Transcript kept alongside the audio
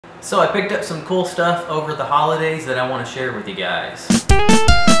So I picked up some cool stuff over the holidays that I want to share with you guys.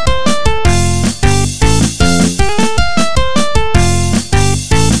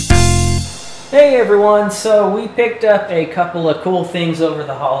 Hey everyone, so we picked up a couple of cool things over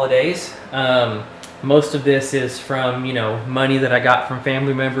the holidays. Most of this is from, money that I got from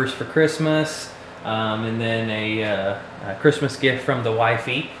family members for Christmas, and then a Christmas gift from the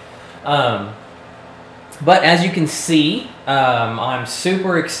wifey. But as you can see, I'm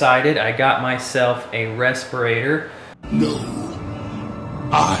super excited. I got myself a respirator. No,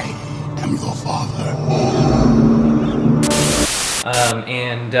 I am your father.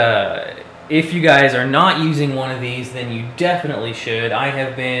 If you guys are not using one of these, then you definitely should. I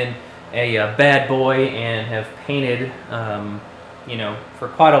have been a bad boy and have painted, for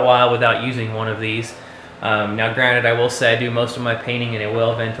quite a while without using one of these. Now granted, I will say I do most of my painting in a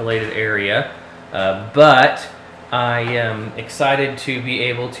well-ventilated area. But I am excited to be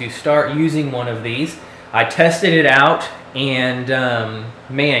able to start using one of these. I tested it out, and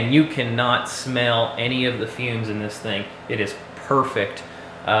man, you cannot smell any of the fumes in this thing. It is perfect.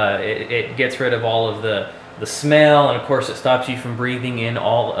 It gets rid of all of the smell, and of course it stops you from breathing in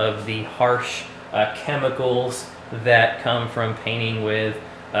all of the harsh chemicals that come from painting with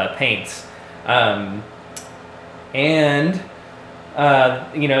paints.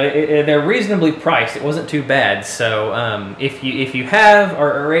 They're reasonably priced. It wasn't too bad. So if you have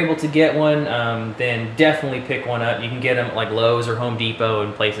or are able to get one, then definitely pick one up. You can get them at like Lowe's or Home Depot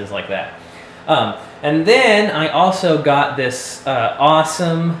and places like that. And then I also got this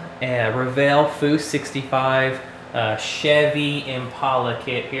awesome Revell Foose 65 Chevy Impala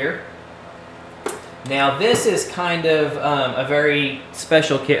kit here. Now this is kind of a very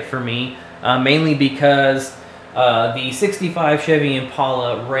special kit for me, mainly because the 65 Chevy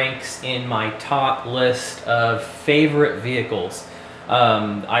Impala ranks in my top list of favorite vehicles.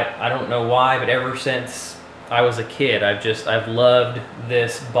 I don't know why, but ever since I was a kid, I've loved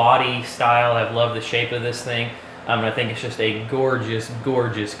this body style. I've loved the shape of this thing. And I think it's just a gorgeous,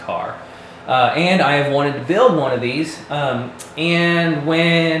 gorgeous car. And I have wanted to build one of these. And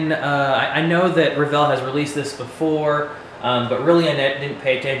when I know that Revell has released this before, but really I didn't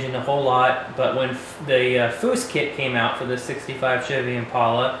pay attention a whole lot. But when the Foose kit came out for the 65 Chevy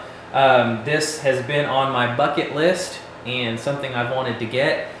Impala, this has been on my bucket list and something I've wanted to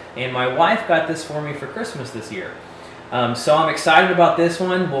get. And my wife got this for me for Christmas this year. So I'm excited about this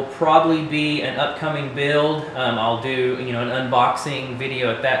one. Will probably be an upcoming build. I'll do an unboxing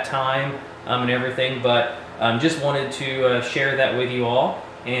video at that time and everything. But just wanted to share that with you all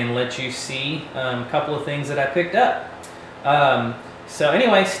and let you see a couple of things that I picked up. So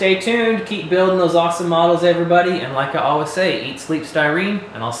anyway, stay tuned, keep building those awesome models, everybody, and like I always say, eat, sleep, styrene,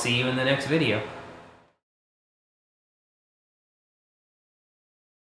 and I'll see you in the next video.